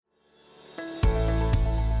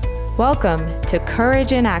Welcome to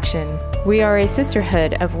Courage in Action. We are a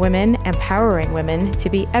sisterhood of women empowering women to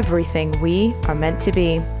be everything we are meant to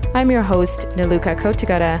be. I'm your host, Niluka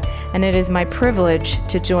Kotagara, and it is my privilege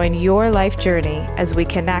to join your life journey as we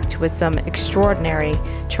connect with some extraordinary,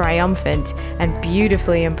 triumphant, and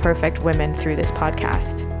beautifully imperfect women through this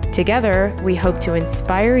podcast. Together, we hope to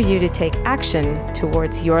inspire you to take action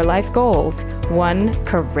towards your life goals, one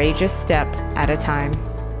courageous step at a time.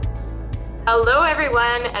 Hello,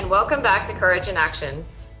 everyone, and welcome back to Courage in Action.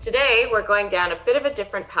 Today, we're going down a bit of a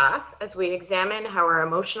different path as we examine how our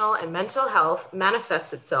emotional and mental health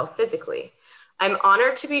manifests itself physically. I'm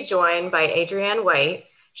honored to be joined by Adrienne White.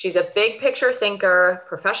 She's a big picture thinker,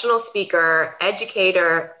 professional speaker,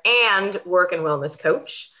 educator, and work and wellness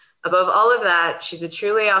coach. Above all of that, she's a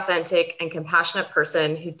truly authentic and compassionate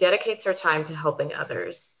person who dedicates her time to helping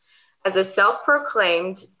others. As a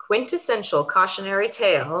self-proclaimed quintessential cautionary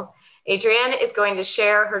tale, Adrienne is going to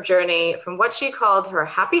share her journey from what she called her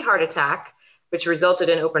happy heart attack, which resulted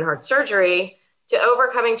in open heart surgery, to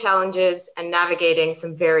overcoming challenges and navigating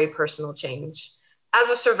some very personal change. As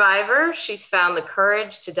a survivor, she's found the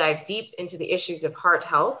courage to dive deep into the issues of heart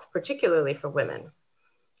health, particularly for women.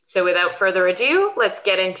 So without further ado, let's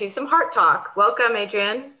get into some heart talk. Welcome,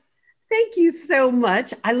 Adrienne. Thank you so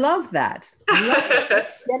much. I love that.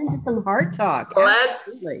 Let's get into some heart talk. Let's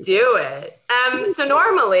do it. So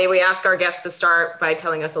normally we ask our guests to start by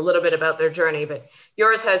telling us a little bit about their journey, but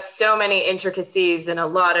yours has so many intricacies and a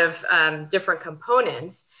lot of different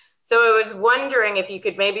components. So I was wondering if you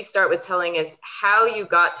could maybe start with telling us how you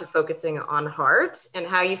got to focusing on heart and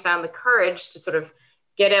how you found the courage to sort of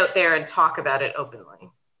get out there and talk about it openly.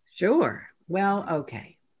 Sure. Well,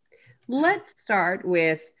 okay. Let's start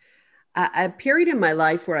with a period in my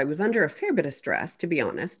life where I was under a fair bit of stress, to be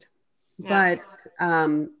honest. Yeah.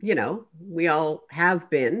 But, we all have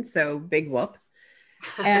been, so big whoop.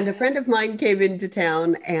 And a friend of mine came into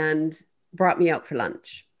town and brought me out for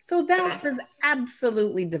lunch. So that was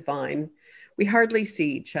absolutely divine. We hardly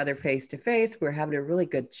see each other face to face. We're having a really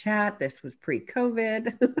good chat. This was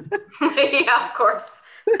pre-COVID. Yeah, of course.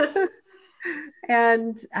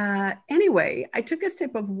 And anyway, I took a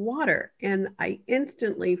sip of water and I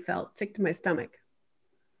instantly felt sick to my stomach.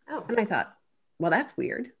 Oh. And I thought, well, that's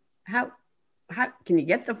weird. How can you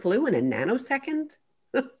get the flu in a nanosecond?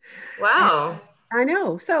 Wow. I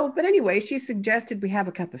know. So, but anyway, she suggested we have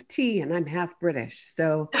a cup of tea, and I'm half British.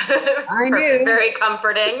 So I knew. Very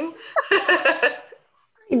comforting. I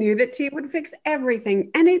knew that tea would fix everything.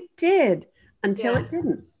 And it did until it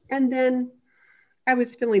didn't. And then I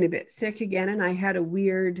was feeling a bit sick again, and I had a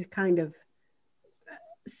weird kind of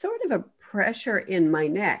sort of a pressure in my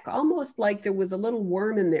neck, almost like there was a little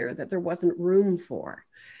worm in there that there wasn't room for,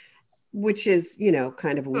 which is,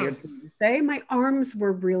 kind of a weird thing to say. My arms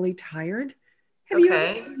were really tired. Have you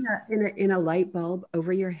ever been in a light bulb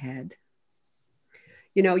over your head?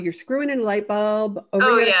 You're screwing in a light bulb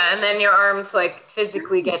over your head. And then your arms like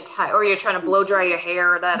physically get tight, or you're trying to blow dry your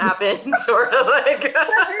hair. That happens, sort of like. Well,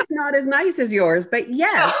 not as nice as yours, but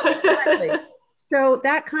yes, exactly. So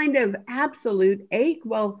that kind of absolute ache.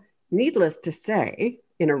 Well, needless to say,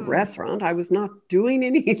 in a restaurant, I was not doing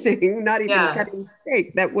anything, not even cutting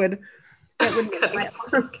steak that would make my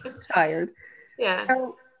arms tired. Yeah.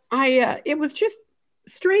 So it was just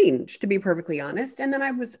strange, to be perfectly honest. And then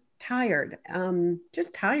I was tired,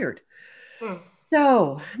 just tired.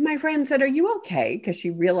 So my friend said, "Are you okay?" Because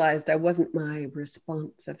she realized I wasn't my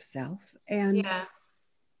responsive self. And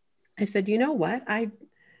I said, "You know what?" I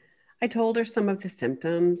told her some of the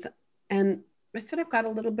symptoms, and I said, "I've got a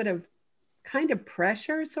little bit of kind of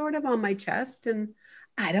pressure sort of on my chest. And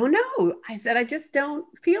I don't know." I said, "I just don't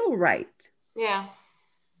feel right." Yeah.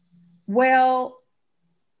 Well,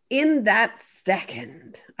 in that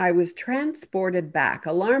second, I was transported back.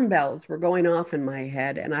 Alarm bells were going off in my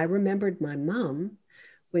head. And I remembered my mom,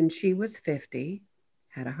 when she was 50,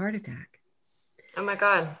 had a heart attack. Oh my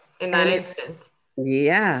God. In that instant.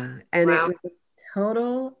 Yeah. And it was a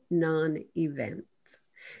total non-event.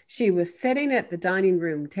 She was sitting at the dining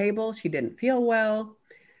room table. She didn't feel well.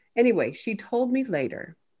 Anyway, she told me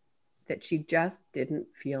later that she just didn't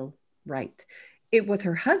feel right. It was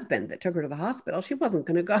her husband that took her to the hospital. She wasn't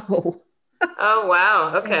going to go. Oh,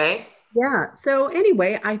 wow. Okay. Yeah. So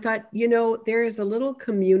anyway, I thought, there is a little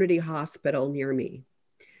community hospital near me.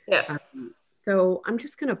 Yeah. So I'm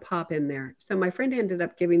just going to pop in there. So my friend ended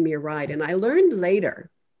up giving me a ride. And I learned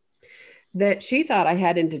later that she thought I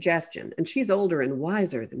had indigestion. And she's older and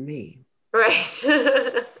wiser than me. Right.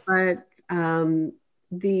 But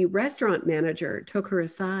the restaurant manager took her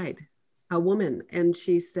aside, a woman, and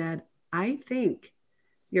she said, "I think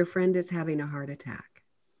your friend is having a heart attack."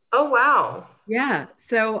 Oh, wow. Yeah.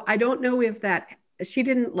 So I don't know if that, she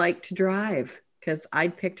didn't like to drive because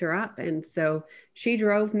I'd picked her up. And so she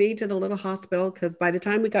drove me to the little hospital because by the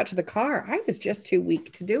time we got to the car, I was just too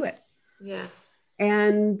weak to do it. Yeah.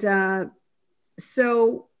 And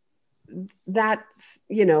so that's,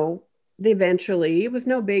 eventually it was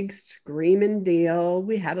no big screaming deal.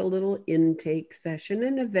 We had a little intake session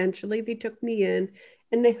and eventually they took me in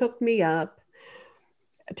and they hooked me up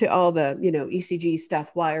to all the, ECG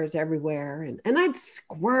stuff, wires everywhere. And I'd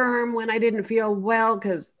squirm when I didn't feel well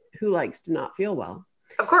because who likes to not feel well?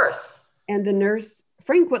 Of course. And the nurse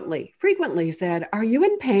frequently said, "Are you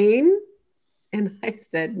in pain?" And I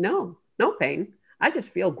said, "No, no pain. I just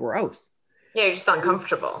feel gross." Yeah, you're just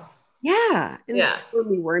uncomfortable. Yeah. And Yeah.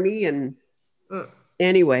 squirmy, wormy. And Mm.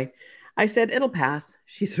 anyway, I said, "It'll pass."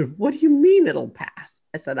 She said, "What do you mean it'll pass?"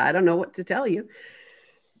 I said, "I don't know what to tell you.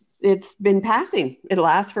 It's been passing. It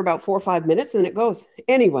lasts for about 4 or 5 minutes and it goes."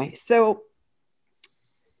 Anyway, so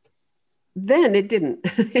then it didn't,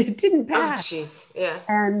 it didn't Oh, pass. jeez. Yeah.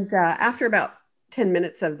 And after about 10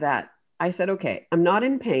 minutes of that, I said, "Okay, I'm not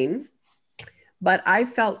in pain, but I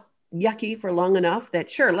felt yucky for long enough that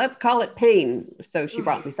sure, let's call it pain." So she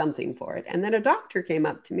brought me something for it. And then a doctor came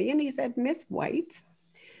up to me and he said, "Miss White,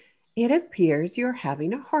 it appears you're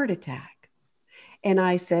having a heart attack." And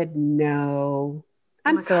I said, "No, Oh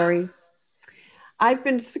I'm my God. sorry. I've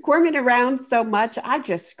been squirming around so much, I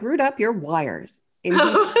just screwed up your wires." And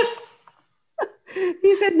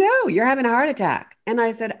he said, "No, you're having a heart attack." And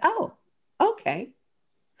I said, "Oh, okay."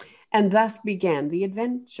 And thus began the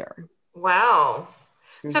adventure. Wow.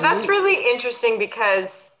 So that's Mhm. really interesting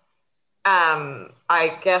because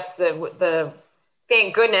I guess the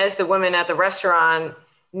thank goodness the women at the restaurant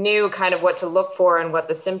knew kind of what to look for and what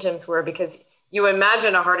the symptoms were, because you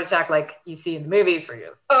imagine a heart attack like you see in the movies where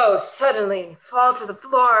you, oh, suddenly fall to the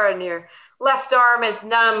floor and your left arm is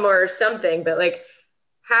numb or something. But like,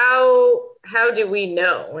 how do we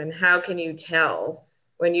know, and how can you tell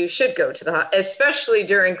when you should go to the hospital, especially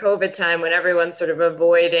during COVID time when everyone's sort of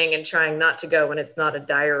avoiding and trying not to go when it's not a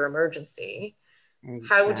dire emergency?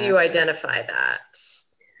 How do you Exactly. identify that?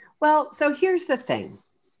 Well, so here's the thing.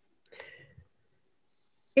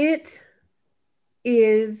 It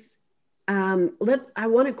is, I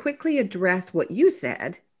want to quickly address what you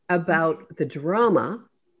said about the drama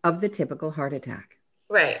of the typical heart attack.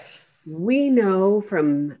 Right. We know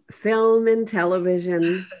from film and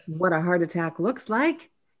television what a heart attack looks like.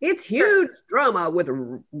 It's Sure. huge drama with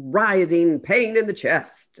rising pain in the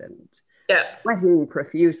chest and Yeah. sweating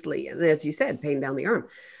profusely. And as you said, pain down the arm.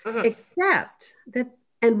 Mhm. Except that,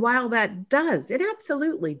 and while that does, it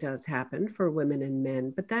absolutely does happen for women and men,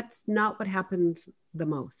 but that's not what happens the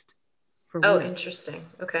most for Oh, women. interesting.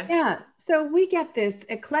 Okay. Yeah. So we get this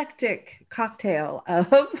eclectic cocktail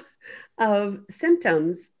of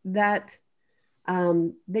symptoms that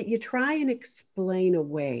you try and explain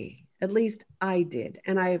away. At least I did,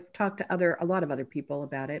 and I've talked to a lot of other people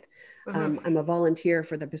about it. Mhm. I'm a volunteer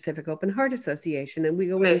for the Pacific Open Heart Association, and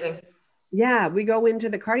Amazing. we go into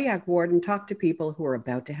the cardiac ward and talk to people who are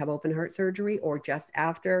about to have open heart surgery or just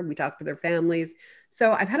after. We talk to their families.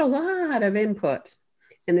 So I've had a lot of input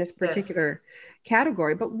in this Yeah. particular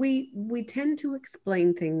category, but we tend to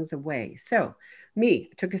explain things away. So me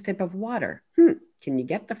took a sip of water. Can you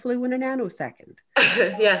get the flu in a nanosecond?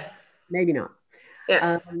 Yeah. Maybe not.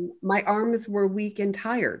 Yeah. My arms were weak and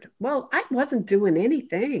tired. Well, I wasn't doing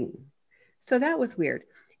anything. So that was weird.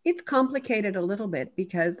 It's complicated a little bit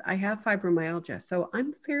because I have fibromyalgia. So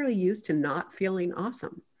I'm fairly used to not feeling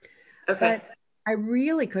awesome. Okay. But I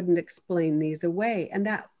really couldn't explain these away. And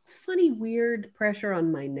that funny, weird pressure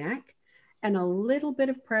on my neck and a little bit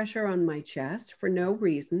of pressure on my chest for no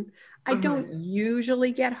reason. I Mhm. don't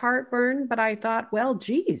usually get heartburn, but I thought, well,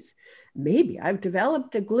 geez, maybe I've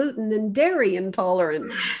developed a gluten and dairy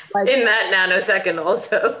intolerance. Like, In that nanosecond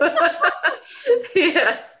also.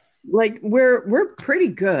 Yeah. we're pretty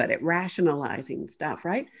good at rationalizing stuff,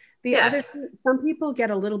 right? The other Yes. thing, some people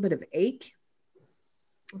get a little bit of ache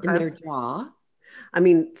in Okay. their jaw. I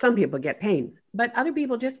mean, some people get pain, but other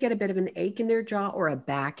people just get a bit of an ache in their jaw or a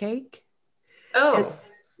backache. And Oh.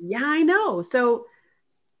 yeah, I know. So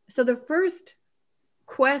the first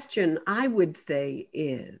question I would say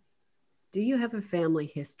is, do you have a family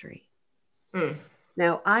history? Hmm.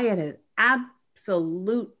 Now, I had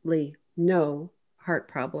absolutely no heart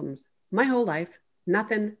problems my whole life.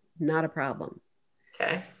 Nothing, not a problem.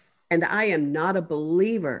 Okay. And I am not a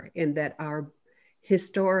believer in that our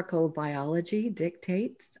historical biology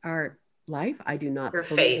dictates our life. I do Your not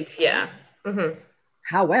believe in fate. that. Yeah. Hmm.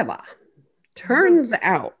 However, Hmm. turns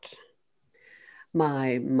out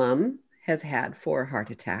my mom has had 4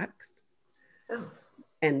 heart attacks. Oh.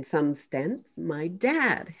 and some stents. My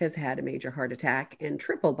dad has had a major heart attack and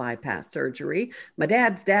triple bypass surgery. My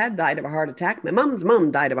dad's dad died of a heart attack. My mom's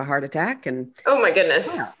mom died of a heart attack. And oh my goodness.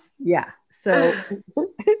 Yeah. So,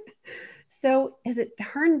 so as it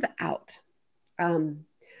turns out,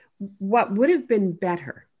 what would have been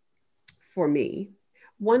better for me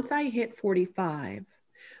once I hit 45,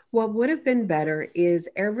 what would have been better is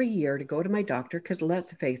every year to go to my doctor, because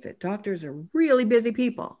let's face it, doctors are really busy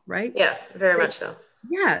people, right? Yes, very much so.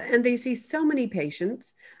 Yeah, and they see so many patients.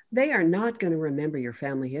 They are not going to remember your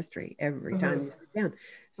family history every time you sit down.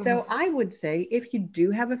 So I would say if you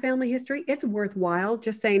do have a family history, it's worthwhile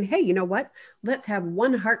just saying, hey, you know what? Let's have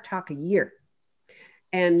one heart talk a year.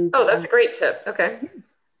 And oh, that's a great tip. Okay.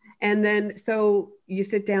 And then so you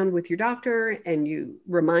sit down with your doctor and you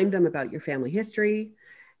remind them about your family history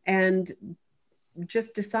and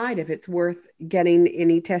just decide if it's worth getting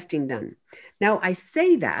any testing done. Now, I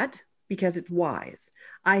say that because it's wise.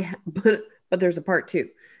 But there's a part two.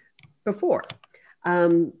 Before,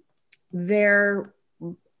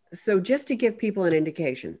 so just to give people an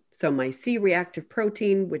indication, so my C-reactive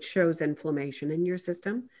protein, which shows inflammation in your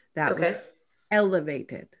system, that was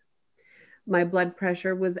elevated. My blood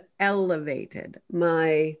pressure was elevated.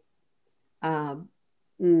 My, what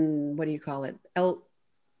do you call it?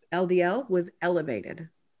 LDL was elevated.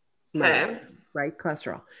 Okay. Right,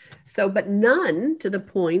 cholesterol. So, but none to the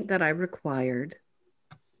point that I required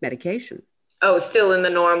medication. Oh, still in the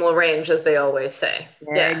normal range, as they always say.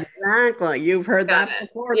 Yeah. Exactly. You've heard that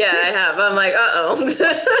before. Yeah, too. I have. I'm like, uh-oh.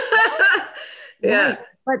 Yeah. Right.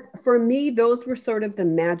 But for me, those were sort of the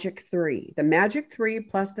magic three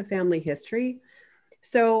plus the family history.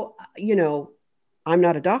 So, you know, I'm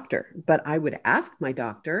not a doctor, but I would ask my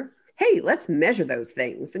doctor, hey, let's measure those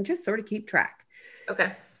things and just sort of keep track.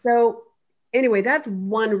 Okay. So anyway, that's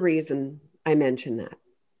one reason I mentioned that.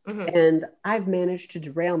 And I've managed to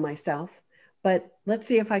derail myself. But let's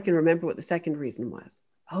see if I can remember what the second reason was.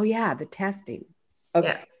 Oh, yeah, the testing. Okay.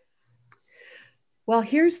 Yeah. Well,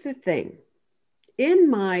 here's the thing.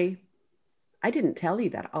 I didn't tell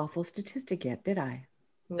you that awful statistic yet, did I?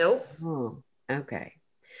 Nope. Oh, okay.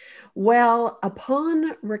 Well,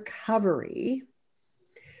 upon recovery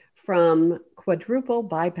from quadruple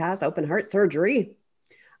bypass open heart surgery,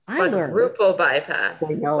 quadruple bypass.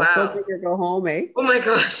 I know. Wow. Go figure, go home, eh? Oh my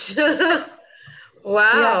gosh.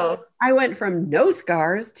 Wow. Yeah, I went from no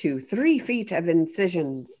scars to 3 feet of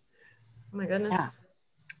incisions. Oh my goodness.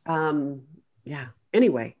 Yeah. Yeah.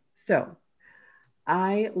 Anyway, so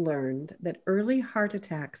I learned that early heart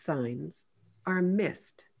attack signs are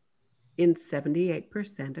missed in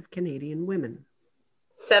 78% of Canadian women.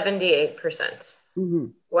 78%.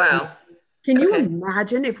 Wow. Can you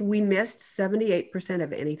imagine if we missed 78%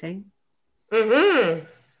 of anything?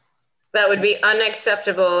 That would be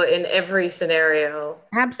unacceptable in every scenario.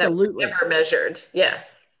 Absolutely. That was ever measured. Yes.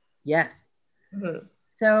 Yes.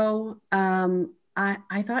 So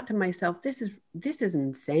I thought to myself, this is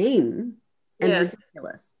insane and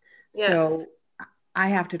ridiculous. Yeah. So I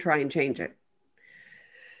have to try and change it.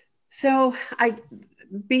 So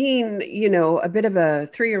being, you know, a bit of a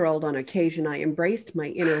 3-year-old on occasion, I embraced my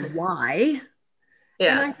inner why.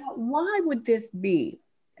 Yeah. And I thought, why would this be?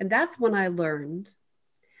 And that's when I learned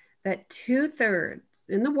that 2/3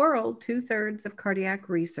 in the world, 2/3 of cardiac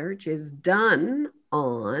research is done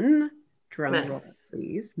on, drum roll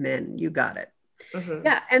please, men, you got it.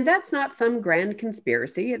 Yeah, and that's not some grand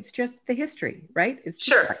conspiracy. It's just the history, right? It's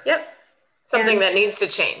sure. Yep. Something that needs to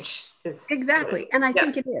change. Exactly. And I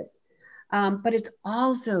think it is. But it's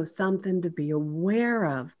also something to be aware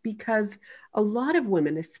of because a lot of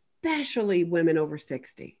women, especially women over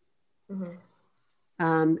 60,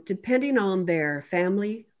 depending on their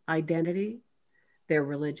family identity, their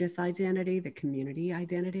religious identity, the community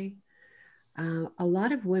identity, a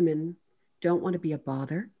lot of women don't want to be a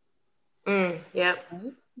bother. Yeah.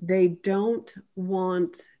 Right? They don't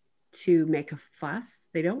want to make a fuss.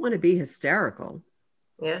 They don't want to be hysterical.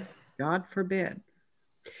 Yeah. God forbid.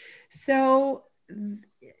 So,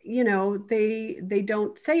 you know, they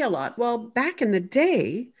don't say a lot. Well, back in the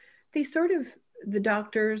day, the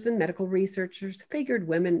doctors and medical researchers figured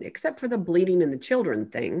women, except for the bleeding in the children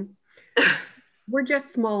thing, were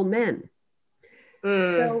just small men.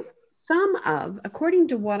 So according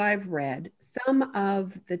to what I've read, some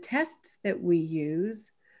of the tests that we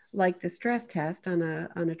use, like the stress test on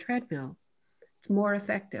a treadmill, it's more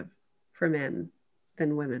effective for men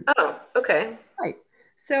than women. Oh, okay. Right.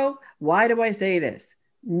 So why do I say this?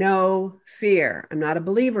 No fear. I'm not a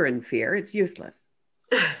believer in fear. It's useless.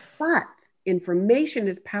 But information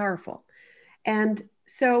is powerful. And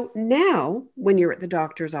So now when you're at the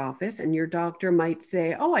doctor's office and your doctor might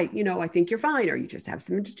say, oh, I think you're fine, or you just have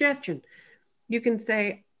some indigestion, you can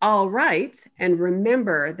say, all right, and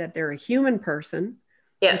remember that they're a human person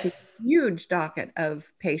with Yes. a huge docket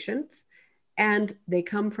of patients, and they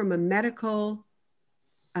come from a medical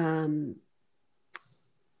um,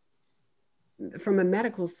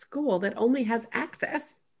 school that only has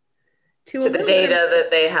access to a To the little bit data of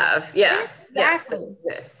that they have. Yeah. exactly.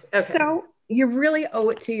 Yeah. This. Okay. So you really owe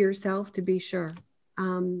it to yourself to be sure.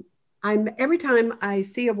 I'm every time I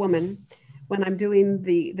see a woman when I'm doing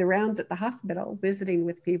the rounds at the hospital visiting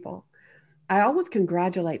with people, I always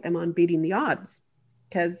congratulate them on beating the odds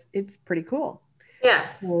because it's pretty cool. Yeah.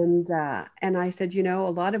 And I said, a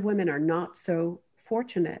lot of women are not so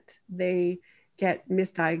fortunate. They get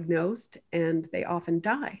misdiagnosed and they often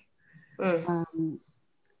die.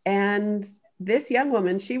 And this young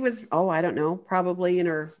woman, she was, I don't know, probably in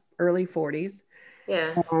her early 40s.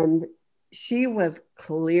 Yeah. And she was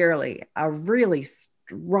clearly a really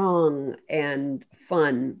strong and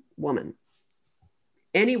fun woman.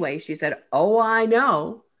 Anyway, she said, oh, I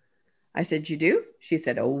know. I said, you do? She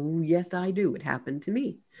said, oh, yes, I do. It happened to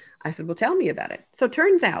me. I said, well, tell me about it. So it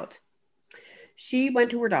turns out she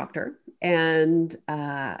went to her doctor and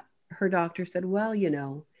her doctor said, well,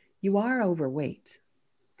 you are overweight.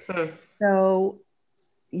 So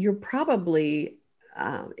you're probably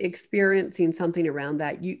experiencing something around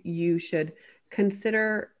that. You should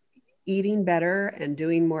consider eating better and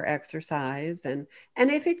doing more exercise. And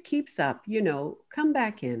if it keeps up, come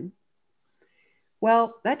back in.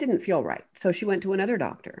 Well, that didn't feel right. So she went to another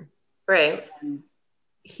doctor. Right. And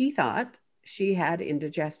he thought she had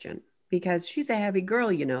indigestion because she's a heavy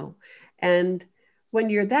girl, and when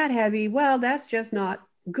you're that heavy, well, that's just not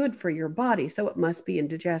good for your body. So it must be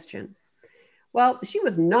indigestion. Well, she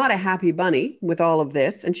was not a happy bunny with all of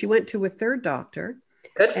this. And she went to a third doctor.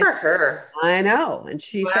 Good for her. I know. And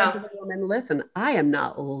she said to the woman, listen, I am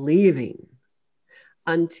not leaving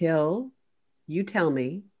until you tell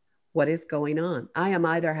me what is going on. I am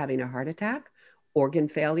either having a heart attack, organ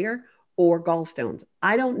failure, or gallstones.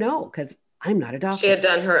 I don't know because I'm not a doctor. She had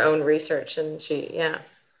done her own research and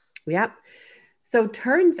Yep. So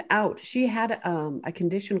turns out she had a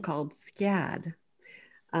condition called SCAD,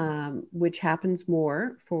 which happens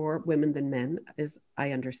more for women than men, as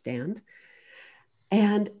I understand.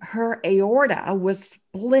 And her aorta was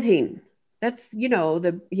splitting. That's,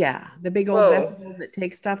 the big old vessel that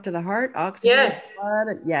takes stuff to the heart, oxygen,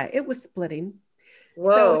 blood. Yeah, it was splitting.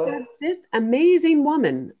 Whoa. So this amazing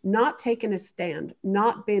woman not taken a stand,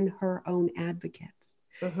 not been her own advocate,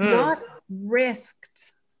 not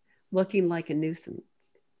risked looking like a nuisance,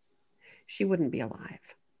 she wouldn't be alive.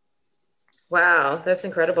 Wow, that's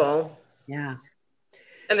incredible. Yeah.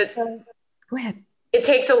 And go ahead. It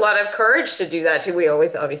takes a lot of courage to do that too. We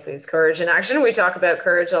always, obviously, it's courage in action. We talk about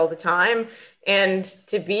courage all the time. And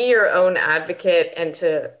to be your own advocate and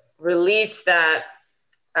to release that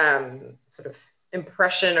sort of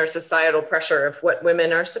impression or societal pressure of what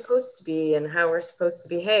women are supposed to be and how we're supposed to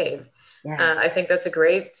behave. Yes. I think that's a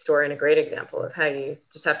great story and a great example of how you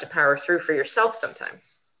just have to power through for yourself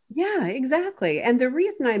sometimes. Yeah, exactly. And the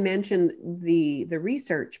reason I mentioned the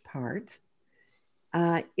research part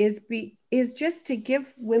is just to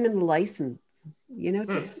give women license,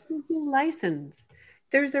 just to give you license.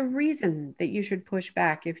 There's a reason that you should push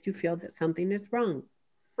back if you feel that something is wrong.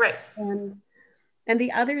 Right. And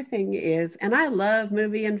the other thing is, and I love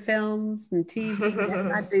movie and films and TV,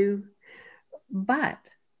 yes, I do, but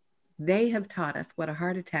they have taught us what a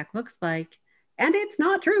heart attack looks like. And it's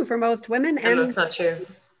not true for most women. And it's not true.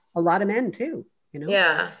 A lot of men too,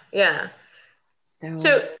 Yeah.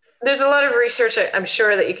 So there's a lot of research I'm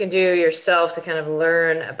sure that you can do yourself to kind of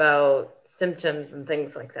learn about symptoms and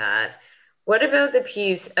things like that. What about the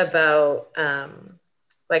piece about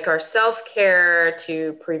like our self-care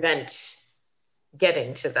to prevent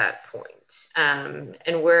getting to that point?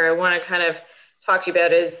 And where I want to kind of talk to you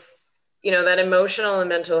about is, that emotional and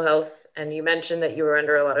mental health. And you mentioned that you were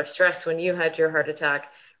under a lot of stress when you had your heart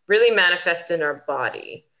attack, really manifests in our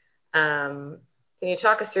body. Can you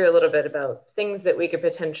talk us through a little bit about things that we could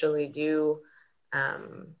potentially do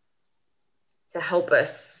to help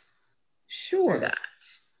us? Sure. That?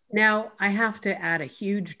 Now, I have to add a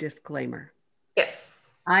huge disclaimer. Yes.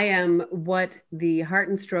 I am what the Heart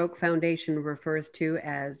and Stroke Foundation refers to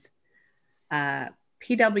as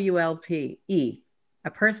PWLP, a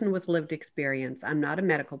person with lived experience. I'm not a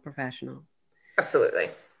medical professional. Absolutely.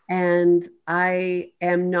 And I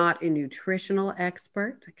am not a nutritional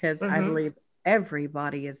expert because I believe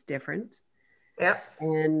everybody is different. Yep.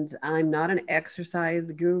 And I'm not an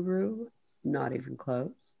exercise guru, not even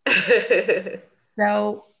close.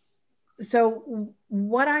 So, so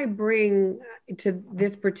what I bring to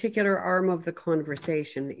this particular arm of the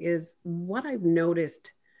conversation is what I've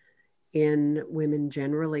noticed in women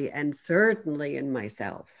generally, and certainly in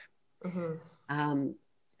myself. Mm-hmm.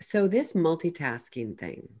 So this multitasking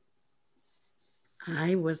thing,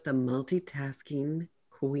 I was the multitasking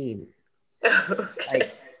queen. Okay.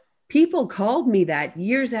 Like, people called me that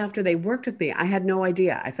years after they worked with me. I had no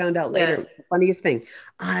idea. I found out later. Yeah. The funniest thing.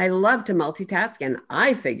 I love to multitask, and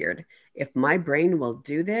I figured if my brain will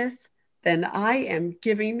do this, then I am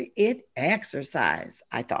giving it exercise,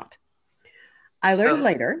 I thought. I learned Oh,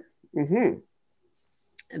 later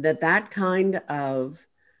that kind of,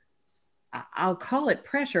 I'll call it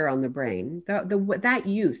pressure on the brain, that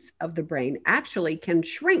use of the brain actually can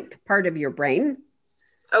shrink part of your brain.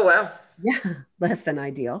 oh wow. Yeah, less than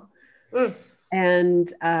ideal. Mm.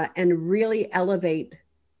 And really elevate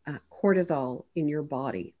cortisol in your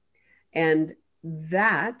body, and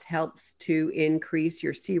that helps to increase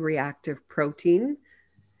your C-reactive protein.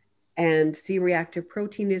 And C-reactive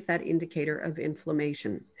protein is that indicator of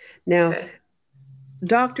inflammation. Now, Okay.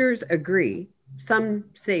 doctors agree. Some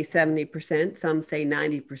say 70%, some say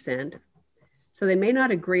 90%. So they may not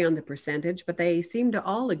agree on the percentage, but they seem to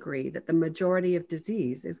all agree that the majority of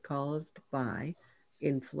disease is caused by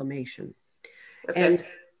inflammation. Okay. And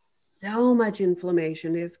so much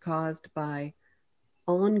inflammation is caused by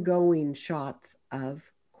ongoing shots of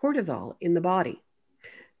cortisol in the body.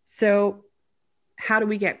 So, how do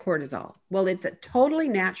we get cortisol? Well, it's a totally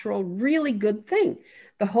natural, really good thing.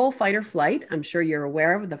 The whole fight or flight, I'm sure you're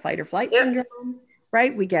aware of the fight or flight Yep. syndrome,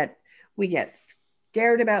 right? We get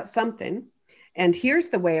scared about something, and here's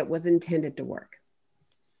the way it was intended to work.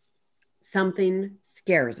 Something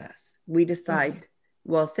scares us. We decide,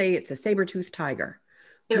 well, say it's a saber-toothed tiger.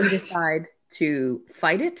 We decide to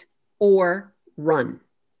fight it or run.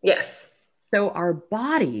 Yes. So our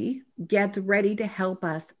body gets ready to help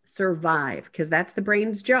us survive, because that's the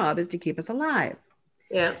brain's job, is to keep us alive.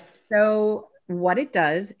 Yeah. So what it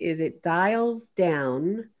does is it dials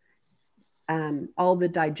down all the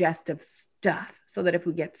digestive stuff so that if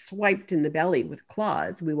we get swiped in the belly with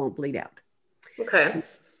claws, we won't bleed out. Okay.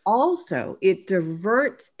 Also, it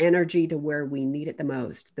diverts energy to where we need it the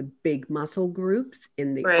most, the big muscle groups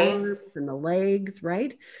in the Right. arms and the legs,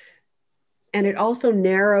 right? And it also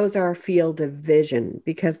narrows our field of vision,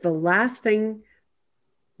 because the last thing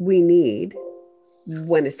we need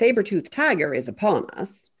when a saber-toothed tiger is upon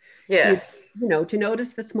us is, Yeah. to notice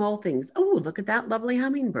the small things. Oh, look at that lovely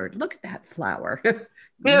hummingbird. Look at that flower.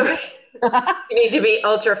 You need to be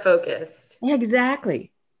ultra focused.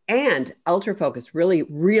 Exactly. And ultra focus, really,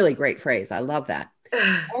 really great phrase. I love that.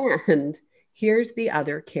 And here's the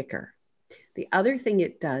other kicker. The other thing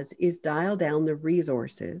it does is dial down the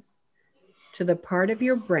resources to the part of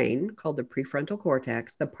your brain called the prefrontal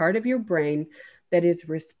cortex, the part of your brain that is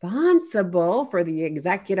responsible for the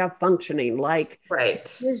executive functioning, like Right.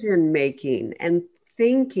 decision making and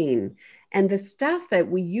thinking, and the stuff that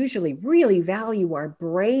we usually really value our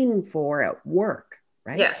brain for at work,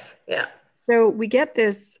 right? Yes. Yeah. So we get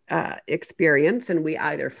this experience, and we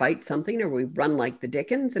either fight something or we run like the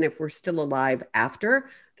Dickens. And if we're still alive after,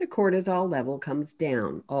 the cortisol level comes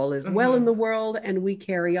down. All is well in the world, and we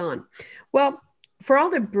carry on. Well, for all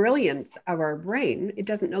the brilliance of our brain, it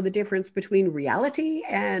doesn't know the difference between reality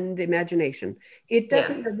and imagination. It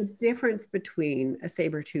doesn't know the difference between a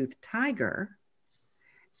saber-toothed tiger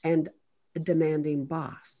and a demanding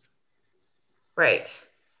boss. Right.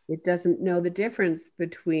 It doesn't know the difference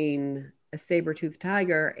between a saber-toothed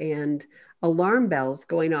tiger and alarm bells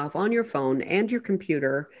going off on your phone and your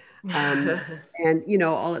computer, and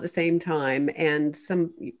all at the same time, and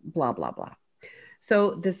some blah blah blah.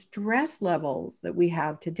 So the stress levels that we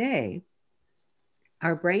have today,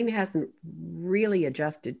 our brain hasn't really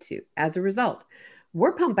adjusted to. As a result,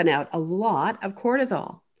 we're pumping out a lot of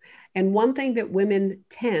cortisol. And one thing that women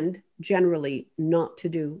tend generally not to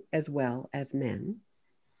do as well as men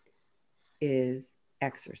is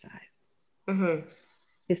exercise.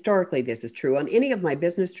 Historically, this is true. On any of my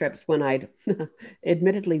business trips, when I'd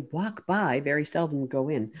admittedly walk by, very seldom go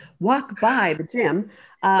in, walk by the gym.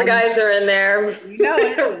 The guys are in there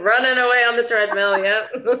running away on the treadmill.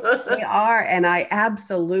 Yep. They are. And I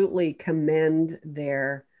absolutely commend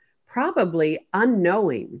their probably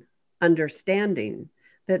unknowing understanding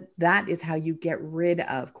that that is how you get rid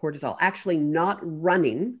of cortisol. Actually, not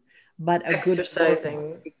running, but a exercising.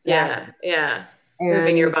 Good exactly. Yeah.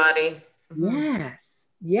 Moving your body.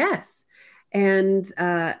 Yes. And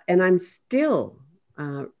I'm still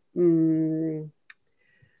I'm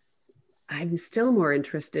still more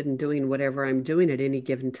interested in doing whatever I'm doing at any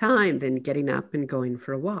given time than getting up and going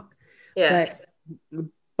for a walk. Yeah. But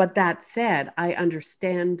But that said, I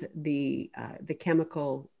understand the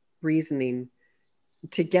chemical reasoning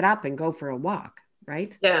to get up and go for a walk,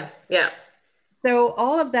 right? Yeah. Yeah. So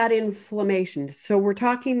all of that inflammation. So we're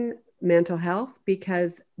talking mental health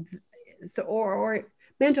because or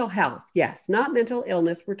mental health, yes, not mental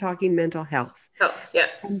illness. We're talking mental health. Oh, yeah.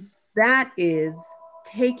 And that is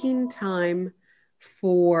taking time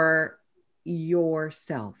for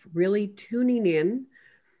yourself, really tuning in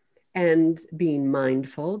and being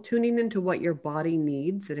mindful, tuning into what your body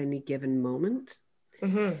needs at any given moment.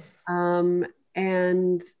 Mm-hmm. Um,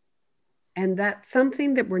 and that's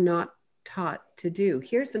something that we're not taught to do.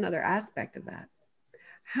 Here's another aspect of that.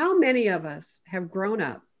 How many of us have grown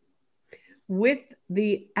up with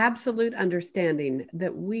the absolute understanding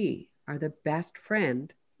that we are the best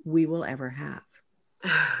friend we will ever have?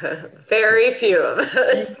 Very few of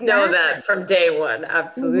us know Exactly. that from day one.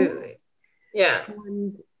 Absolutely. Yeah.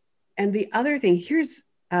 And the other thing, here's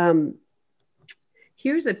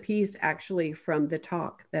a piece actually from the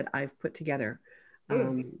talk that I've put together,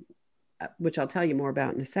 which I'll tell you more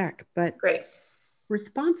about in a sec. But Great.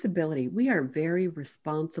 responsibility, we are very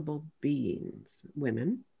responsible beings,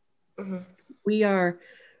 women. Mm-hmm. We are,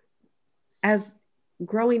 as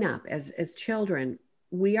growing up as children,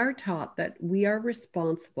 we are taught that we are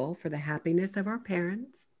responsible for the happiness of our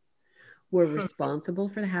parents. We're responsible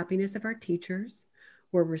for the happiness of our teachers.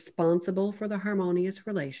 We're responsible for the harmonious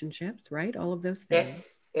relationships, right? All of those things.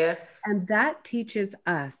 Yes. Yes. And that teaches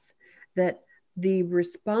us that the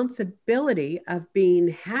responsibility of being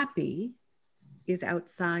happy is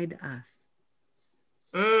outside us.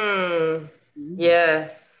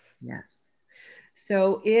 Yes. Yes.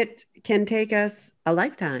 So it can take us a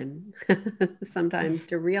lifetime sometimes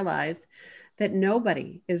to realize that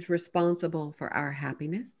nobody is responsible for our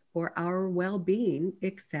happiness or our well-being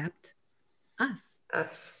except us.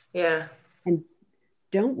 Us. Yeah. And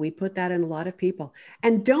don't we put that in a lot of people?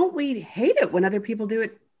 And don't we hate it when other people do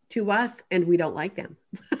it to us and we don't like them?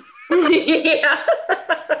 Yeah.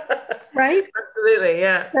 Right? Absolutely.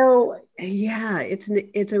 Yeah. So yeah,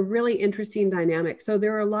 it's a really interesting dynamic. So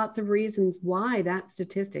there are lots of reasons why that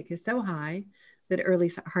statistic is so high that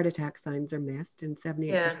early heart attack signs are missed in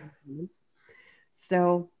 78% Yeah. of women.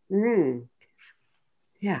 So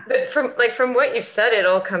yeah. But from what you've said, it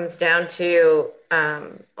all comes down to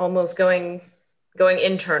almost going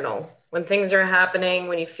internal. When things are happening,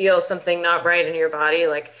 when you feel something not right in your body,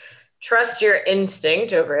 like trust your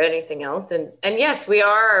instinct over anything else. And yes, we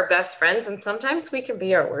are our best friends, and sometimes we can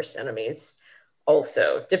be our worst enemies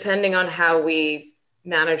also, depending on how we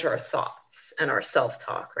manage our thoughts and our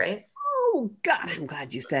self-talk, right? Oh God, I'm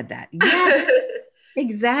glad you said that. Yeah,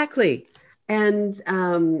 exactly. And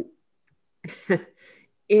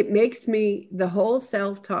it makes me, the whole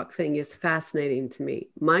self-talk thing is fascinating to me.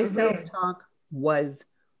 My self-talk was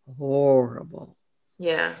horrible.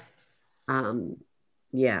 Yeah.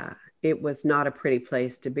 Yeah, it was not a pretty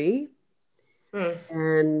place to be.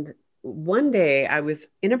 And one day I was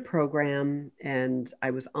in a program and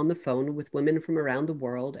I was on the phone with women from around the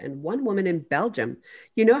world, and one woman in Belgium.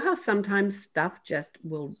 You know how sometimes stuff just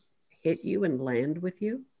will hit you and land with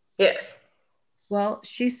you? Yes. Well,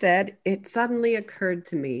 she said, it suddenly occurred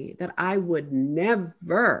to me that I would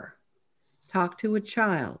never talk to a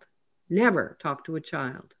child, never talk to a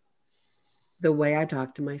child the way I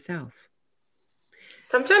talk to myself.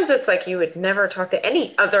 Sometimes it's like you would never talk to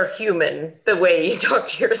any other human the way you talk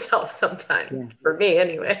to yourself sometimes, for me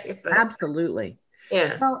anyway. But, absolutely.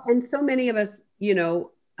 Yeah. Well, and so many of us, you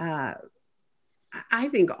know, I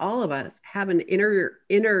think all of us have an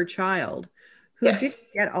inner child who didn't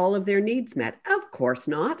get all of their needs met. Of course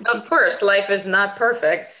not. Of course, life is not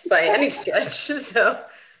perfect by any stretch.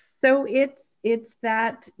 So it's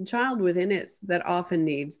that child within us that often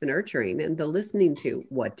needs the nurturing and the listening to.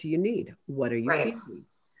 What do you need? What are you feeling?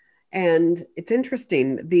 And it's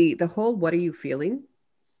interesting, the whole what are you feeling?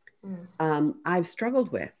 I've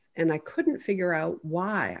struggled with, and I couldn't figure out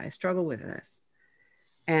why I struggle with this.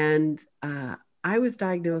 And I was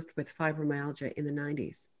diagnosed with fibromyalgia in the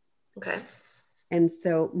 90s. Okay. And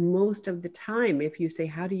so most of the time, if you say,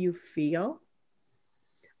 how do you feel?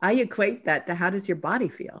 I equate that to how does your body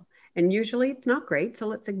feel? And usually it's not great. So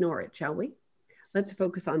let's ignore it, shall we? Let's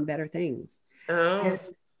focus on better things. And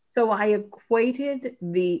so I equated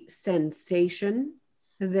the sensation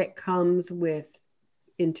that comes with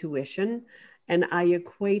intuition, and I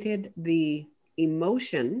equated the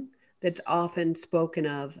emotion that's often spoken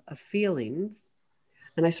of feelings.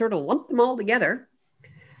 And I sort of lumped them all together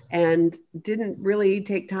and didn't really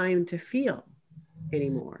take time to feel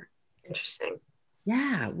anymore. Interesting.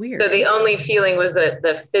 Yeah, weird. So the only feeling was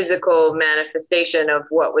the physical manifestation of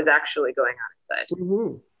what was actually going on inside.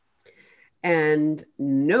 Mm-hmm. And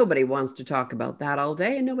nobody wants to talk about that all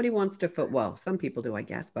day, and nobody wants to well, some people do, I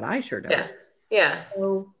guess, but I sure don't. Yeah. Yeah.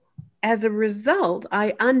 So as a result,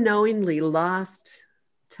 I unknowingly lost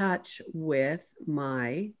touch with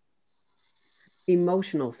my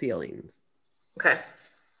emotional feelings. Okay.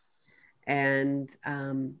 And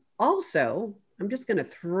also, I'm just going to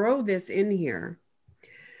throw this in here.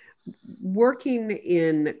 Working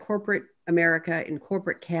in corporate America, in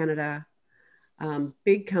corporate Canada,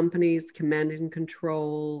 big companies, command and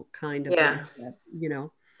control kind of mindset, you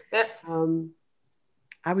know. Yeah.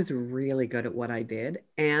 I was really good at what I did.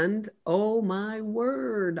 And oh my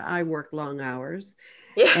word, I worked long hours.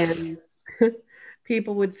 Yes. And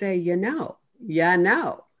people would say,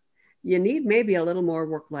 you need maybe a little more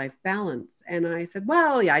work-life balance. And I said,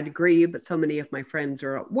 well, yeah, I'd agree, but so many of my friends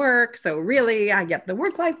are at work. So really, I get the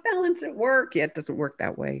work-life balance at work. Yeah, it doesn't work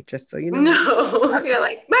that way, just so you know. No, you're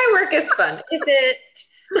like, my work is fun, is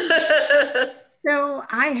it? So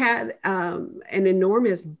I had an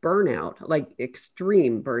enormous burnout, like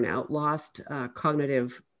extreme burnout, lost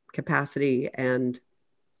cognitive capacity, and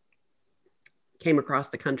came across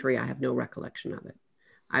the country. I have no recollection of it.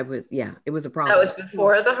 It was a problem. That was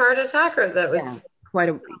before the heart attack, or that was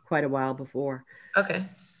quite a while before. Okay.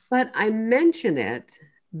 But I mention it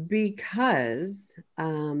because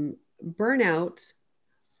burnout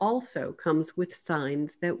also comes with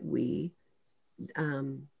signs that we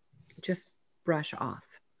just brush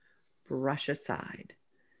off, brush aside.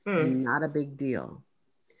 Not a big deal.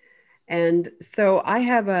 And so I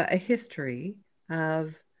have a history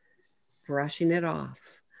of brushing it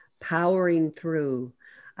off, powering through.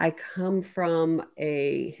 I come from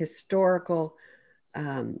a historical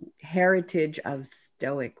heritage of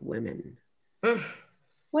stoic women.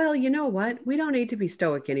 Well, you know what? We don't need to be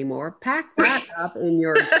stoic anymore. Pack that up in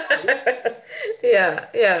your... Yeah.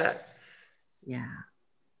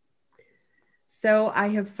 So I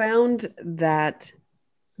have found that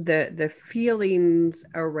the feelings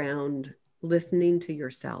around listening to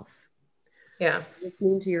yourself,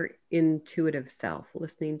 listening to your intuitive self,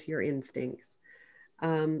 listening to your instincts,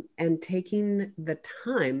 and taking the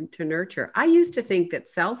time to nurture. I used to think that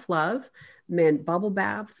self-love meant bubble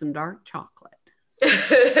baths and dark chocolate.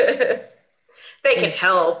 They can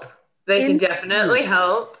help. They can definitely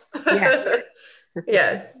help. Yeah.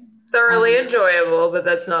 Yes. Thoroughly enjoyable, but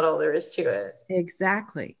that's not all there is to it.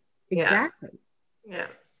 Exactly. Yeah.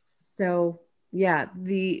 So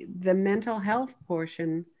the mental health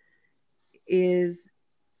portion is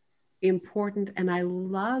important, and I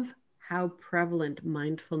love how prevalent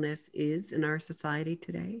mindfulness is in our society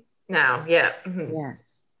today. Now,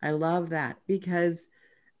 Yes, I love that, because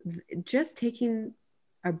just taking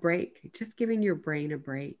a break, just giving your brain a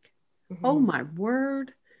break. Oh my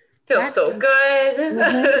word. Feels so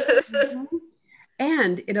good.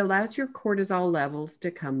 And it allows your cortisol levels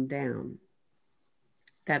to come down.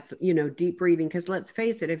 That's, deep breathing. Because let's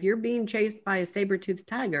face it, if you're being chased by a saber-toothed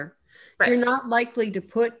tiger, you're not likely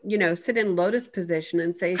to sit in lotus position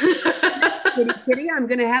and say, kitty, I'm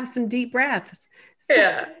going to have some deep breaths.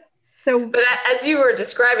 But as you were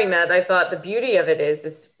describing that, I thought the beauty of it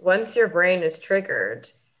is once your brain is triggered,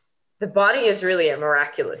 the body is really a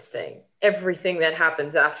miraculous thing. Everything that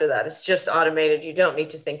happens after that is just automated. You don't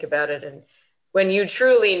need to think about it. And when you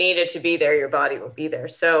truly need it to be there, your body will be there.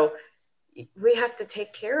 So we have to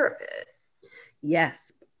take care of it.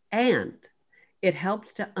 Yes. And it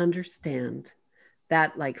helps to understand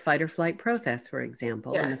that, like, fight or flight process, for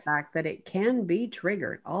example, and the fact that it can be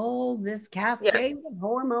triggered. All this cascade of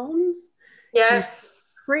hormones is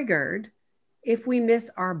triggered if we miss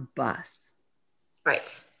our bus.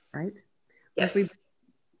 Right? Yes. If we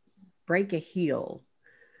break a heel.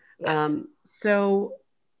 So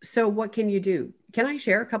what can you do? Can I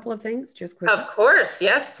share a couple of things just quickly? Of course.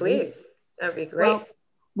 Yes, please. That'd be great. Well,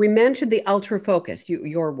 we mentioned the ultra focus,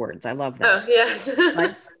 your words. I love that. Oh, yes.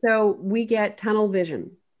 Right? So we get tunnel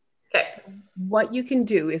vision. Okay. So what you can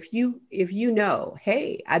do if you know,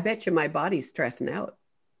 hey, I bet you my body's stressing out,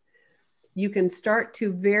 you can start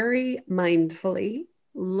to very mindfully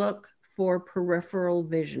look for peripheral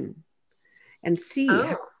vision and see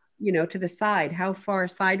how, to the side, how far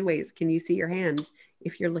sideways can you see your hand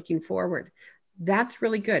if you're looking forward. That's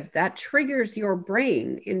really good. That triggers your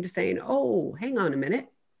brain into saying, oh, hang on a minute.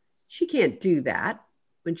 She can't do that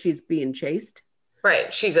when she's being chased.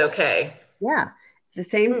 Right. She's okay. Yeah. The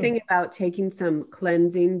same thing about taking some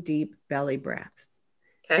cleansing, deep belly breaths.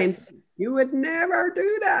 Okay. Same thing. You would never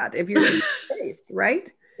do that if you're being chased,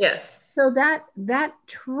 right? Yes. So that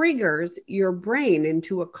triggers your brain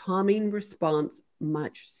into a calming response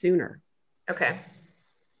much sooner. Okay.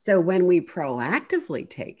 So when we proactively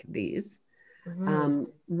take these, Mm-hmm.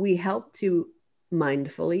 we help to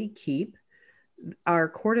mindfully keep our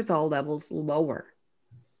cortisol levels lower,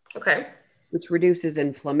 Okay. which reduces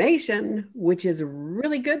inflammation, which is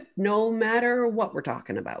really good no matter what we're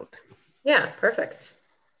talking about. Yeah, perfect.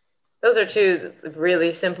 Those are two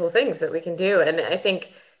really simple things that we can do. And I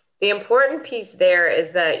think the important piece there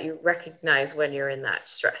is that you recognize when you're in that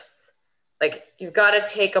stress. Like you've got to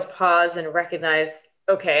take a pause and recognize,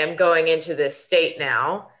 okay, I'm going into this state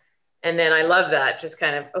now. And then I love that. Just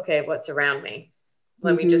kind of, okay, what's around me?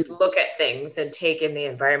 Let me just look at things and take in the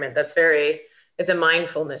environment. It's a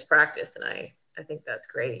mindfulness practice. And I think that's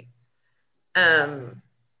great. So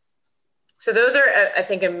those are, I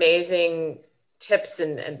think, amazing tips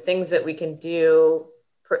and things that we can do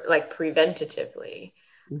like preventatively.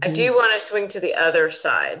 I do want to swing to the other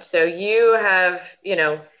side. So you have,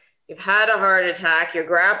 you've had a heart attack, you're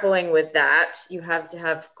grappling with that. You have to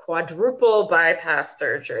have quadruple bypass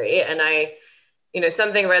surgery. And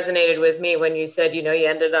something resonated with me when you said, you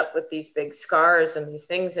ended up with these big scars and these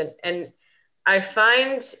things. And I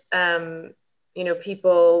find,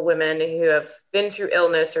 people, women who have been through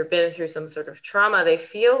illness or been through some sort of trauma, they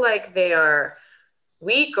feel like they are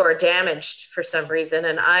weak or damaged for some reason.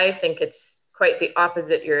 And I think it's quite the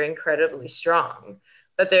opposite. You're incredibly strong,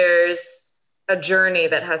 but there's a journey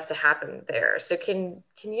that has to happen there. So can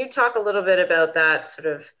you talk a little bit about that sort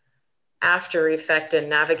of after effect and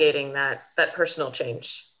navigating that personal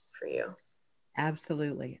change for you?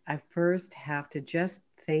 Absolutely. I first have to just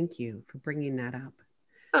thank you for bringing that up.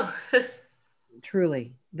 Oh,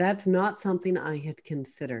 Truly, that's not something I had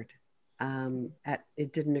considered.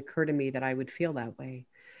 It didn't occur to me that I would feel that way.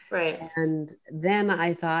 right. And then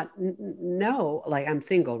I thought, no, like I'm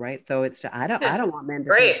single, right? So I don't want men to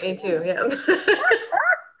Right, think, me too. Yeah.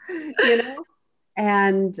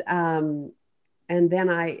 and then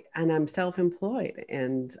I'm self-employed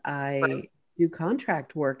and I Right. do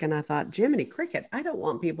contract work. And I thought, Jiminy Cricket, I don't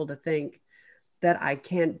want people to think that I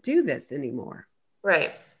can't do this anymore.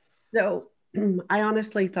 Right. So I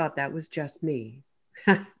honestly thought that was just me.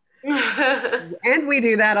 We And we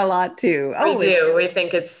do that a lot too. do. We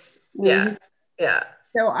think it's, Mhm. yeah.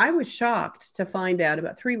 So I was shocked to find out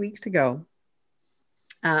about 3 weeks ago,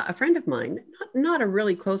 a friend of mine, not a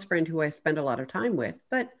really close friend who I spend a lot of time with,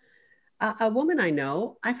 but a woman I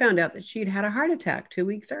know, I found out that she'd had a heart attack 2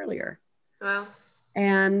 weeks earlier. Well,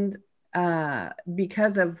 And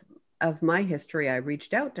because of my history, I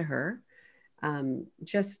reached out to her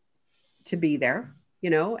just to be there,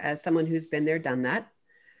 as someone who's been there, done that.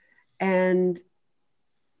 And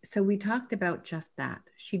so we talked about just that.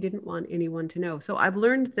 She didn't want anyone to know. So I've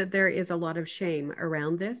learned that there is a lot of shame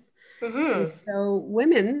around this. And so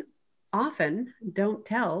women often don't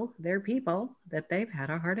tell their people that they've had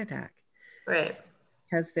a heart attack right.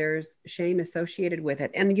 because there's shame associated with it.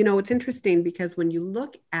 And it's interesting because when you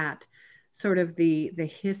look at sort of the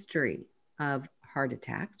history of heart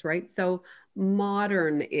attacks, right? So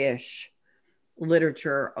modern-ish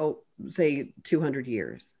literature, say 200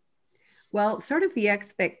 years. Well, sort of the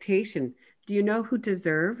expectation. Do you know who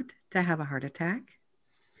deserved to have a heart attack?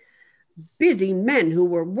 Busy men who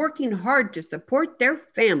were working hard to support their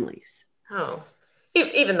families. Oh,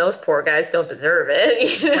 even those poor guys don't deserve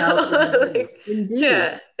it. Well, indeed.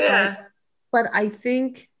 Yeah. Yeah. But I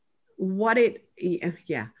think what I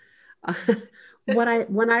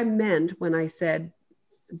meant when I said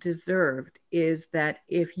deserved is that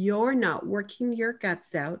if you're not working your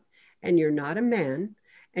guts out and you're not a man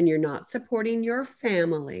and you're not supporting your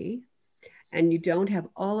family and you don't have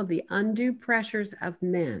all of the undue pressures of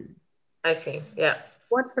men. I see. Yeah.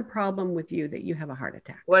 What's the problem with you that you have a heart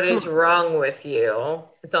attack? What is wrong with you?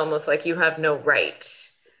 It's almost like you have no right.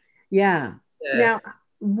 Yeah. Now,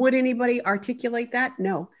 would anybody articulate that?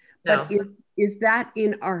 No. But is that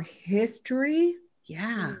in our history?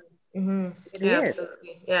 Yeah. Mm-hmm. It is.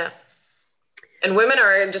 Absolutely. Yeah. And women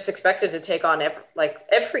are just expected to take on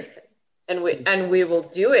everything. And we will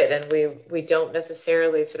do it. And we don't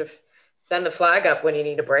necessarily sort of send the flag up when you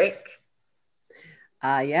need a break.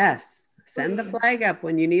 Yes. Send the flag up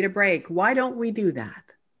when you need a break. Why don't we do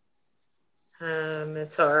that?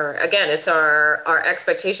 It's our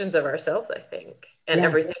expectations of ourselves, I think, and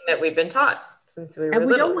everything that we've been taught since we were little.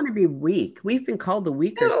 And we don't want to be weak. We've been called the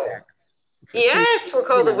weaker sex. Yes, we're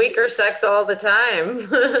called the weaker sex all the time.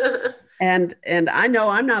 And I know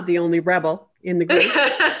I'm not the only rebel in the group.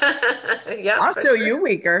 Yeah, I'll show you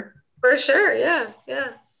weaker. For sure. Yeah.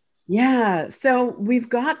 Yeah. Yeah. So we've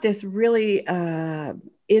got this really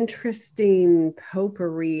interesting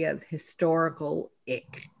potpourri of historical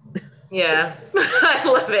ick. Yeah. I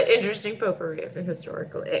love it. Interesting potpourri of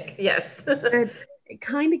historical ick. Yes. It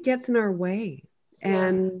kind of gets in our way.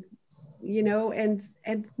 And, you know, and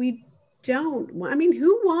we don't. I mean,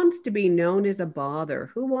 who wants to be known as a bother?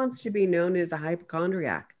 Who wants to be known as a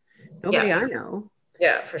hypochondriac? Nobody I know.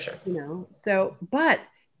 Yeah, for sure. You know, so, but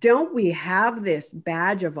don't we have this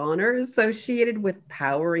badge of honor associated with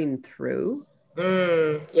powering through?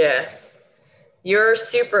 Yes. You're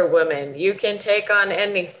Superwoman. You can take on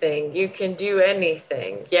anything. You can do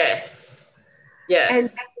anything. Yes.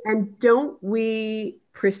 Yes. And don't we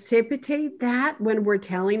precipitate that when we're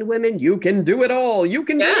telling women, you can do it all. You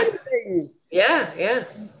can do anything. Yeah, yeah.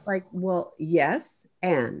 Like, well, yes.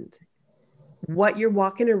 And what you're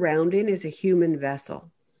walking around in is a human vessel.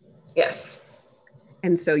 Yes.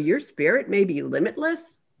 And so your spirit may be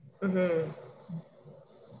limitless, Mm-hmm.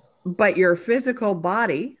 but your physical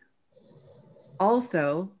body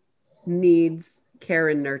also needs care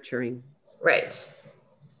and nurturing. Right.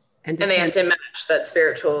 And they have to match that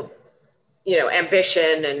spiritual, you know,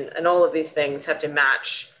 ambition and all of these things have to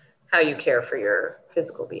match how you care for your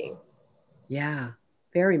physical being. Yeah,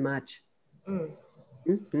 very much.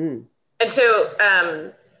 Mm-hmm. And so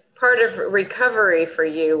part of recovery for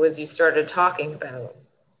you was you started talking about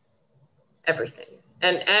everything.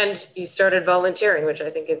 And you started volunteering, which I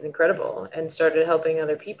think is incredible, and started helping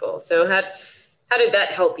other people. So how did that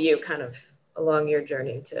help you kind of along your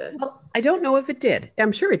journey to? Well, I don't know if it did.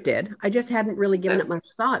 I'm sure it did. I just hadn't really given it much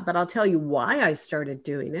thought, but I'll tell you why I started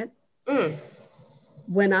doing it.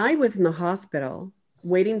 When I was in the hospital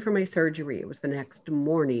waiting for my surgery, it was the next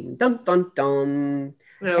morning. Dun, dun, dun.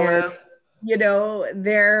 Oh, wow. You know,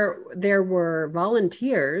 there were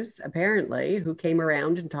volunteers apparently who came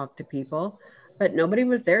around and talked to people, but nobody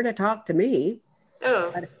was there to talk to me. Oh.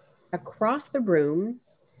 But across the room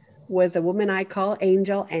was a woman I call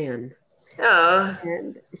Angel Ann. Oh.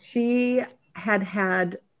 And she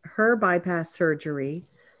had her bypass surgery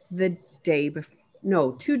the day before,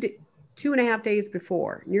 no, 2.5 days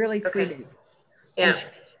before, nearly 3 days. Yeah. And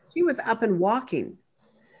she was up and walking.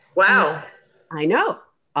 Wow. I know.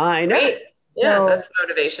 Great. Yeah, So, that's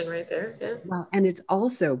motivation right there. Yeah. well, and it's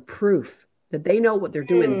also proof that they know what they're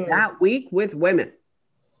doing that week with women,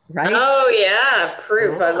 right? Oh, yeah.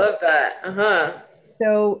 Proof. I love that. Uh-huh.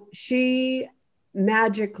 So she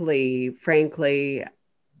magically, frankly,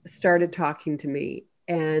 started talking to me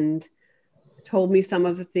and told me some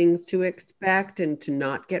of the things to expect and to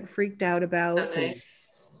not get freaked out about. Okay.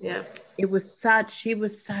 Yeah. She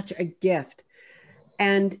was such a gift.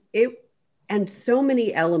 And so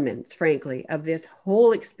many elements, frankly, of this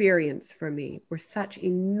whole experience for me were such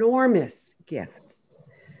enormous gifts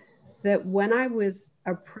that when I was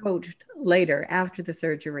approached later after the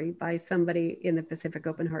surgery by somebody in the Pacific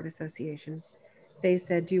Open Heart Association, they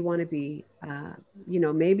said, do you want to be,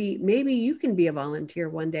 maybe you can be a volunteer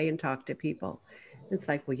one day and talk to people. It's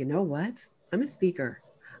like, well, you know what? I'm a speaker.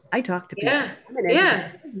 I talk to people. I'm an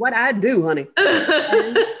educator. This is what I do, honey.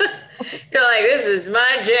 You're like, this is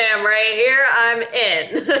my jam right here. I'm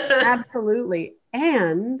in. Absolutely.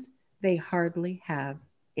 And they hardly have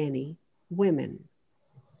any women.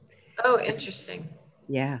 Oh, interesting.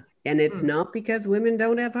 Yeah. And it's not because women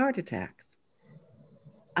don't have heart attacks.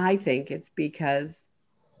 I think it's because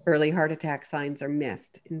early heart attack signs are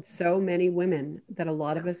missed in so many women that a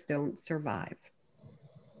lot of us don't survive.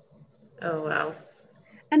 Oh, wow.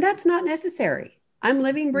 And that's not necessary. I'm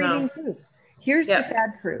living, breathing proof. Here's the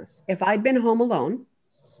sad truth. If I'd been home alone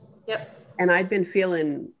and I'd been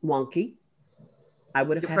feeling wonky, I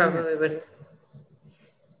would have had a nap. Wouldn't.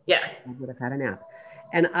 Yeah. I would have had a nap.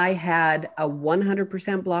 And I had a 100%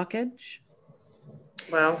 blockage.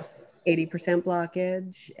 Wow. 80%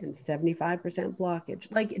 blockage and 75%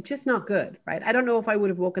 blockage. Like, it's just not good, right? I don't know if I would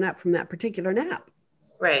have woken up from that particular nap.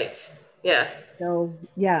 Right. Yes. So,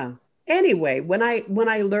 yeah. Anyway, when I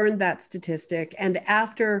learned that statistic, and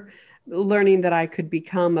after learning that I could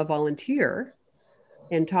become a volunteer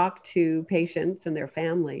and talk to patients and their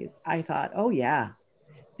families, I thought, oh yeah,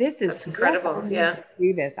 that's incredible. Yeah.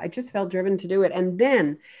 Do this. I just felt driven to do it. And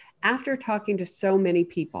then after talking to so many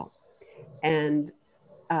people and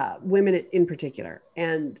women in particular,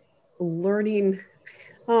 and learning,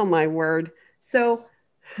 oh my word. So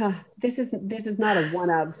this is not a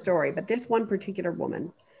one-of story, but this one particular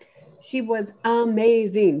woman, she was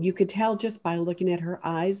amazing. You could tell just by looking at her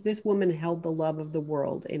eyes, this woman held the love of the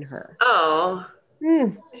world in her. Oh.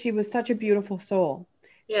 She was such a beautiful soul.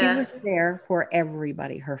 Yeah. She was there for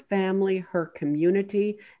everybody, her family, her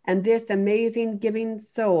community, and this amazing giving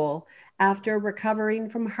soul, after recovering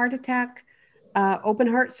from heart attack, open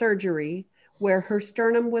heart surgery, where her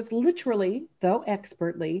sternum was literally, though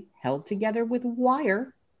expertly, held together with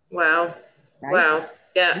wire. Wow. Right? Wow.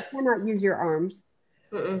 Yeah. You cannot use your arms.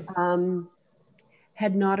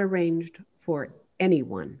 Had not arranged for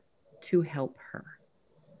anyone to help her.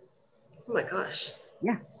 Oh my gosh.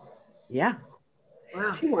 Yeah. Yeah.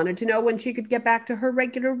 Wow. She wanted to know when she could get back to her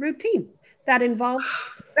regular routine. That involved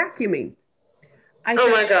vacuuming.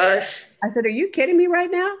 My gosh. I said, are you kidding me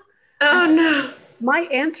right now? Oh, no. My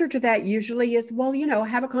answer to that usually is, well,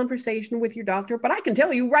 have a conversation with your doctor, but I can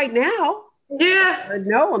tell you right now. Yeah.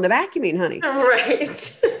 No on the vacuuming, honey.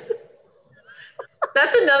 Right.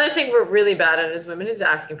 That's another thing we're really bad at as women, is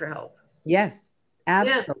asking for help. Yes,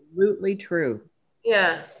 absolutely true.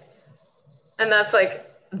 Yeah. And that's like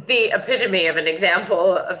the epitome of an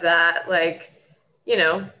example of that. Like,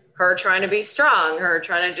 her trying to be strong, her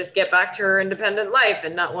trying to just get back to her independent life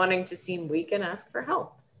and not wanting to seem weak and ask for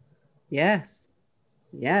help. Yes.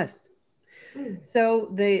 Yes. So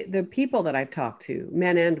the people that I've talked to,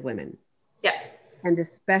 men and women, yeah, and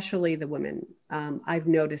especially the women, I've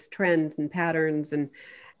noticed trends and patterns,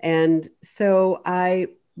 and so I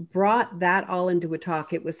brought that all into a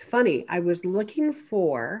talk. It was funny. I was looking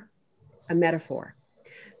for a metaphor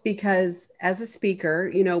because as a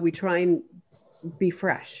speaker, we try and be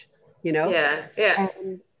fresh, Yeah. Yeah.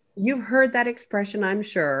 And you've heard that expression, I'm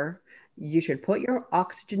sure. You should put your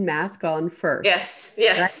oxygen mask on first. Yes.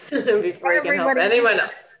 Yes. Right? Before you can help anyone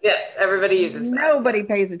else. Yeah. Everybody uses that. Nobody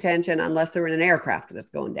pays attention unless they're in an aircraft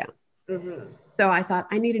that's going down. So I thought,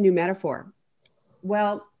 I need a new metaphor.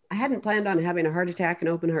 Well, I hadn't planned on having a heart attack and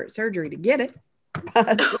open heart surgery to get it.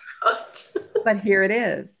 But here it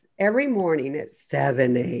is. Every morning at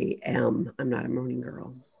 7 a.m. I'm not a morning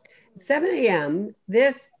girl. 7 a.m.,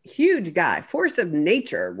 this huge guy, force of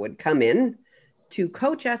nature, would come in to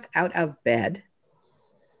coach us out of bed,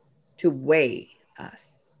 to weigh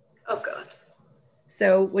us. Oh, God.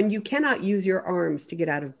 So when you cannot use your arms to get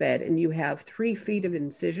out of bed and you have 3 feet of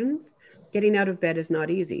incisions, getting out of bed is not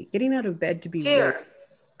easy. Getting out of bed to be weighed.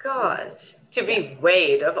 God, to be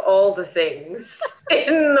weighed of all the things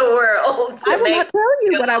in the world. I will not tell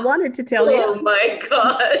you what I wanted to tell you. Oh, my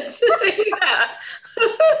God. Yeah.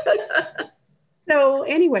 So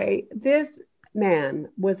anyway, this man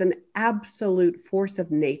was an absolute force of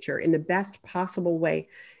nature in the best possible way.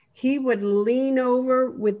 He would lean over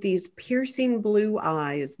with these piercing blue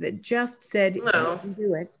eyes that just said, You can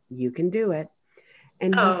do it. You can do it.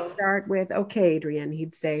 And he'd start with, okay, Adrienne,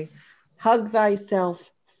 he'd say, hug thyself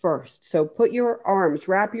first. So wrap your arms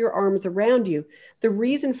around you. The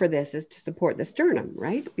reason for this is to support the sternum,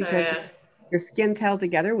 right? Because your skin's held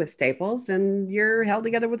together with staples and you're held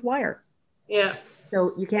together with wire. Yeah.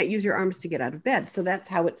 So you can't use your arms to get out of bed. So that's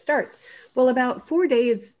how it starts. Well, about 4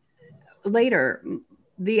 days later,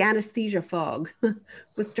 the anesthesia fog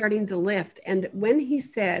was starting to lift. And when he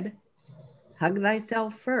said, hug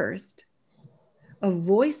thyself first, a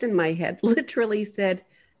voice in my head literally said,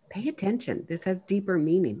 pay attention. This has deeper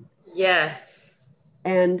meaning. Yes.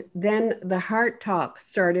 And then the heart talk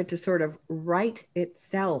started to sort of write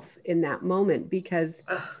itself in that moment because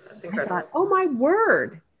I thought, oh my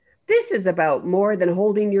word. This is about more than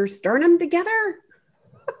holding your sternum together.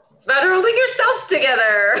 It's about holding yourself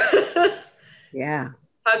together. Yeah.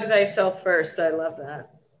 Hug thyself first. I love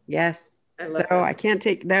that. Yes. I can't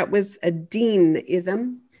take, that was a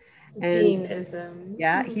Dean-ism. Dean-ism.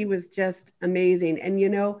 Yeah, he was just amazing. And,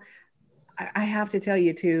 I have to tell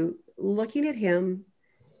you too, looking at him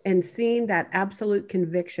and seeing that absolute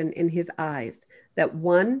conviction in his eyes that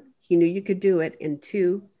 1, he knew you could do it. And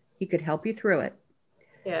 2, he could help you through it.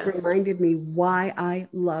 Yeah. Reminded me why I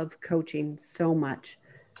love coaching so much.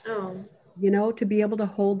 Oh. To be able to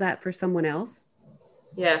hold that for someone else.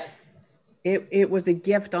 Yes. It was a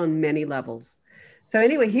gift on many levels. So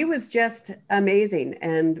anyway, he was just amazing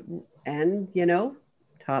and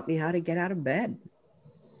taught me how to get out of bed.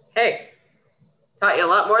 Hey, taught you a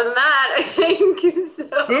lot more than that, I think.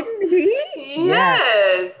 So, didn't he?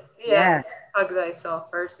 Yes. Hug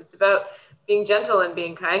thyself first. It's about being gentle and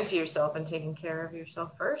being kind to yourself and taking care of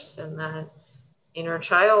yourself first. And that inner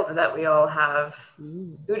child that we all have.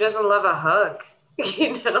 Who doesn't love a hug?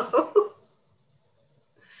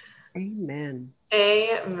 Amen.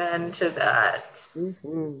 Amen to that.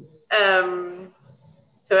 Mm-hmm.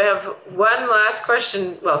 So I have one last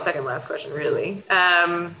question. Well, second last question, really.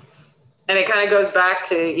 And it kind of goes back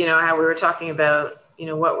to, how we were talking about,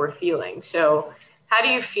 what we're feeling. So how do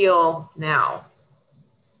you feel now?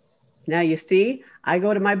 Now you see, I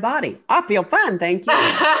go to my body. I feel fine, thank you.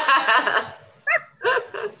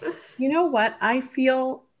 You know what? I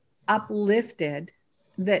feel uplifted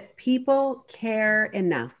that people care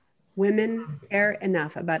enough, women care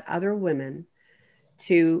enough about other women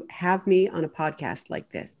to have me on a podcast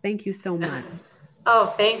like this. Thank you so much. Oh,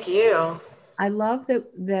 thank you. I love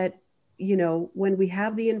that, when we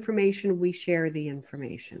have the information, we share the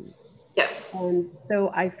information. Yes. And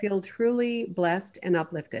so I feel truly blessed and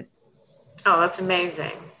uplifted. Oh, that's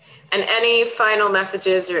amazing. And any final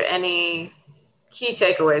messages or any key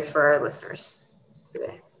takeaways for our listeners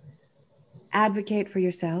today? Advocate for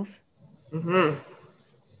yourself. Mm-hmm.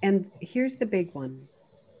 And here's the big one.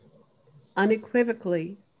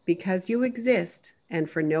 Unequivocally, because you exist and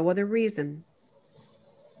for no other reason,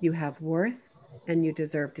 you have worth and you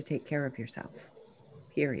deserve to take care of yourself.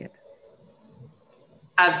 Period.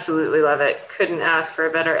 Absolutely love it. Couldn't ask for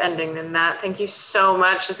a better ending than that. Thank you so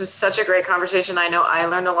much. This was such a great conversation. I know I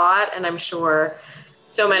learned a lot, and I'm sure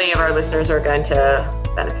so many of our listeners are going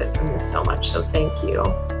to benefit from this so much. So thank you.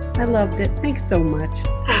 I loved it. Thanks so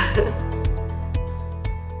much.